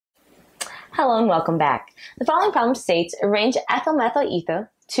Hello and welcome back. The following problem states arrange ethyl-methyl ether,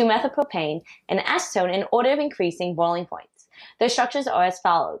 2-methylpropane, and acetone in order of increasing boiling points. The structures are as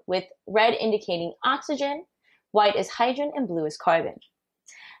follows, with red indicating oxygen, white is hydrogen, and blue is carbon.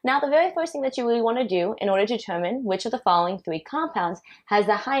 Now, the very first thing that you really want to do in order to determine which of the following three compounds has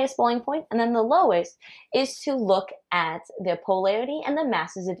the highest boiling point and then the lowest is to look at their polarity and the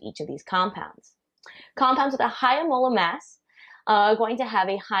masses of each of these compounds. Compounds with a higher molar mass are going to have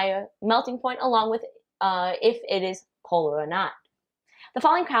a higher melting point along with if it is polar or not. The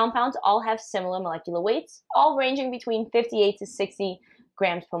following compounds all have similar molecular weights, all ranging between 58 to 60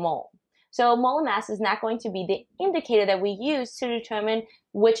 grams per mole. So molar mass is not going to be the indicator that we use to determine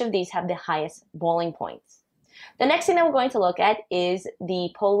which of these have the highest boiling points. The next thing that we're going to look at is the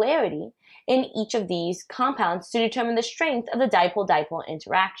polarity in each of these compounds to determine the strength of the dipole-dipole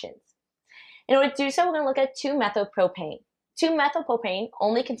interactions. In order to do so, we're going to look at 2-methylpropane. 2-methylpropane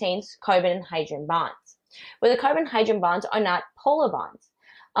only contains carbon and hydrogen bonds, where the carbon-hydrogen bonds are not polar bonds.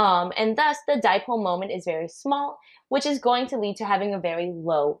 And thus, the dipole moment is very small, which is going to lead to having a very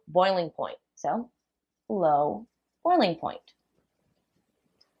low boiling point. So, low boiling point.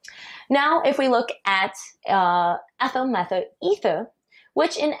 Now, if we look at ethyl-methyl ether,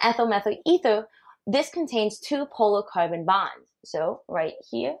 which in ethyl-methyl ether, this contains two polar carbon bonds. So, right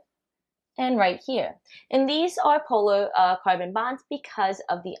here and right here. And these are polar carbon bonds because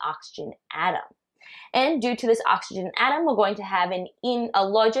of the oxygen atom. And due to this oxygen atom, we're going to have a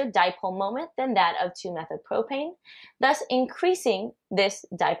larger dipole moment than that of 2-methylpropane, thus increasing this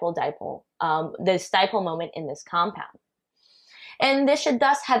dipole moment in this compound. And this should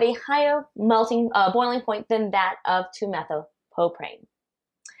thus have a higher boiling point than that of 2-methylpropane.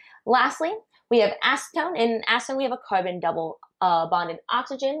 Lastly, we have acetone. In acetone, we have a carbon double bonded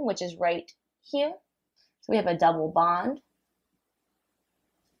oxygen, which is right here. So we have a double bond.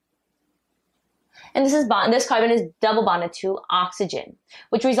 And this carbon is double bonded to oxygen,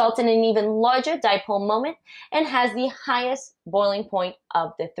 which results in an even larger dipole moment and has the highest boiling point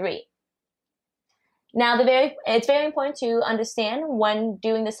of the three. Now, it's very important to understand when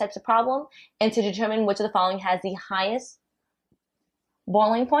doing this type of problem and to determine which of the following has the highest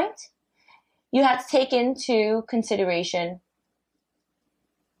boiling point. You have to take into consideration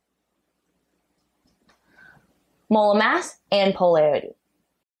molar mass and polarity.